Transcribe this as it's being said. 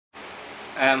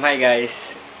Hi guys.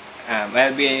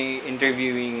 I'll be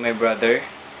interviewing my brother,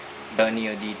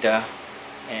 DAWNIE Odita,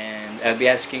 and I'll be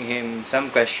asking him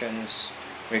some questions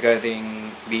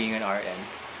regarding being an RN.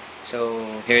 So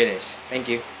here it is. Thank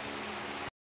you.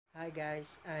 Hi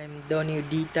guys, I'm DAWNIE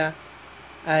Udita.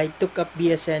 I took up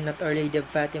BSN at Our Lady of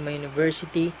Fatima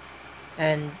University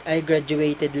and I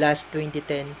graduated last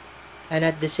 2010, and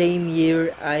at the same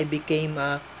year I became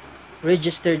a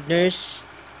registered nurse.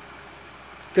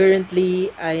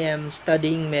 Currently I am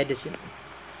studying medicine.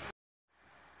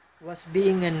 Was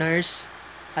being a nurse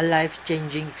a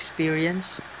life-changing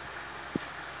experience?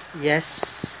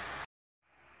 Yes.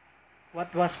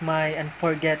 What was my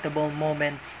unforgettable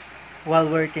moments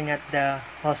while working at the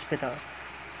hospital?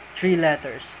 Three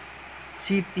letters.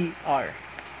 CPR.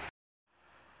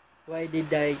 Why did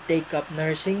I take up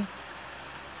nursing?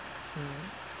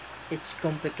 It's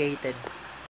complicated.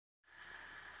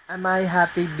 Am I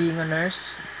happy being a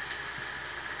nurse?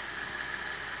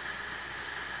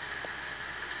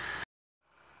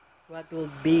 What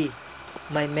will be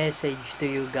my message to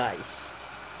you guys?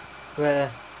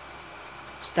 Well,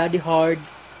 study hard,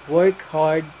 work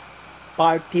hard,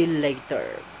 party later.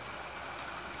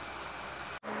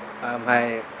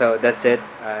 Hi. So that's it.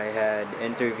 I had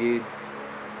interviewed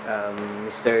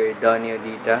Mr. DAWNIE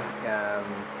Odita.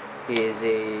 He is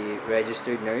a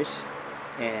registered nurse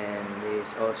and is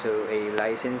also a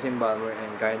licensed embalmer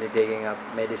and currently taking up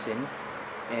medicine.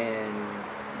 And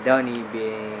Donnie,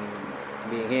 being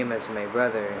him as my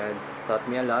brother, had taught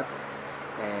me a lot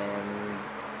and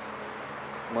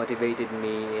motivated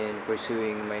me in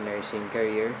pursuing my nursing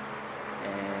career.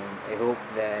 And I hope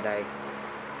that I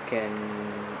can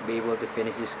be able to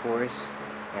finish this course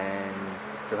and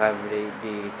to have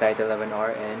the title of an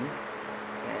RN.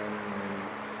 And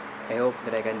I hope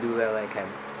that I can do well I can.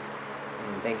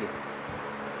 And thank you.